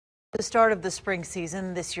The start of the spring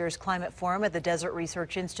season, this year's climate forum at the Desert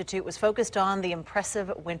Research Institute was focused on the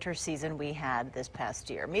impressive winter season we had this past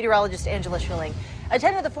year. Meteorologist Angela Schilling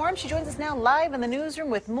attended the forum. She joins us now live in the newsroom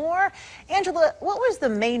with more. Angela, what was the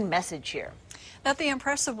main message here? That the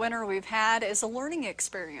impressive winter we've had is a learning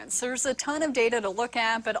experience. There's a ton of data to look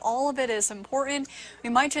at, but all of it is important. We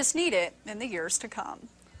might just need it in the years to come.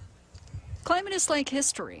 Climate is like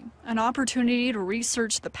history, an opportunity to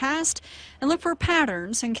research the past and look for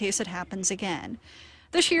patterns in case it happens again.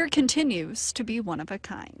 This year continues to be one of a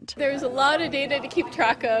kind. There's a lot of data to keep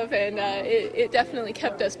track of, and it definitely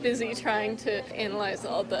kept us busy trying to analyze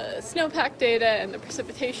all the snowpack data and the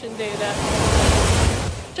precipitation data.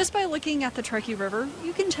 Just by looking at the Truckee River,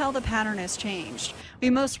 you can tell the pattern has changed. We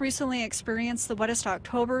most recently experienced the wettest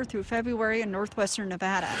October through February in northwestern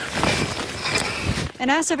Nevada. And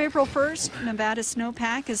as of April 1st, Nevada's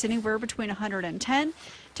snowpack is anywhere between 110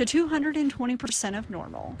 to 220% of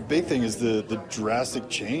normal. The big thing is the drastic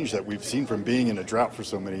change that we've seen from being in a drought for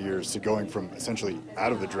so many years to going from essentially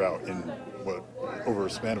out of the drought in over a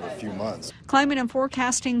span of a few months. Climate and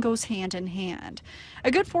forecasting goes hand in hand. A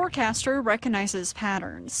good forecaster recognizes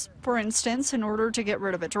patterns. For instance, in order to get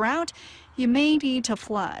rid of a drought, you may need to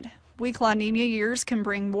flood. Weak La Nina years can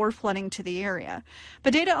bring more flooding to the area.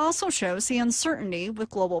 But data also shows the uncertainty with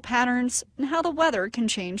global patterns and how the weather can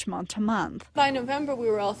change month to month. By November, we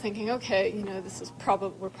were all thinking, okay, this is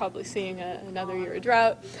we're probably seeing another year of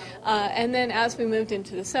drought. And then as we moved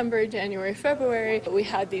into December, January, February, we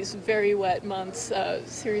had these very wet months, a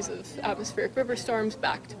series of atmospheric river storms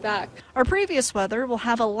back to back. Our previous weather will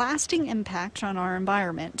have a lasting impact on our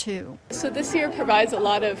environment, too. So this year provides a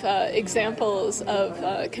lot of examples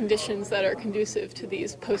of conditions that are conducive to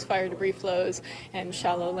these post-fire debris flows and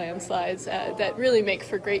shallow landslides that really make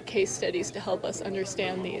for great case studies to help us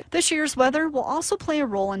understand these. This year's weather will also play a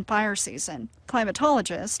role in fire season.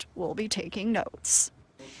 Climatologists will be taking notes.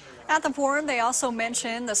 At the forum, they also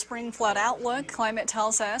mentioned the spring flood outlook. Climate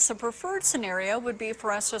tells us a preferred scenario would be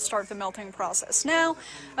for us to start the melting process now,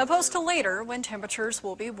 opposed to later when temperatures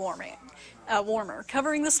will be warmer.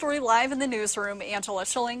 Covering the story live in the newsroom, Angela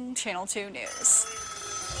Schilling, Channel 2 News.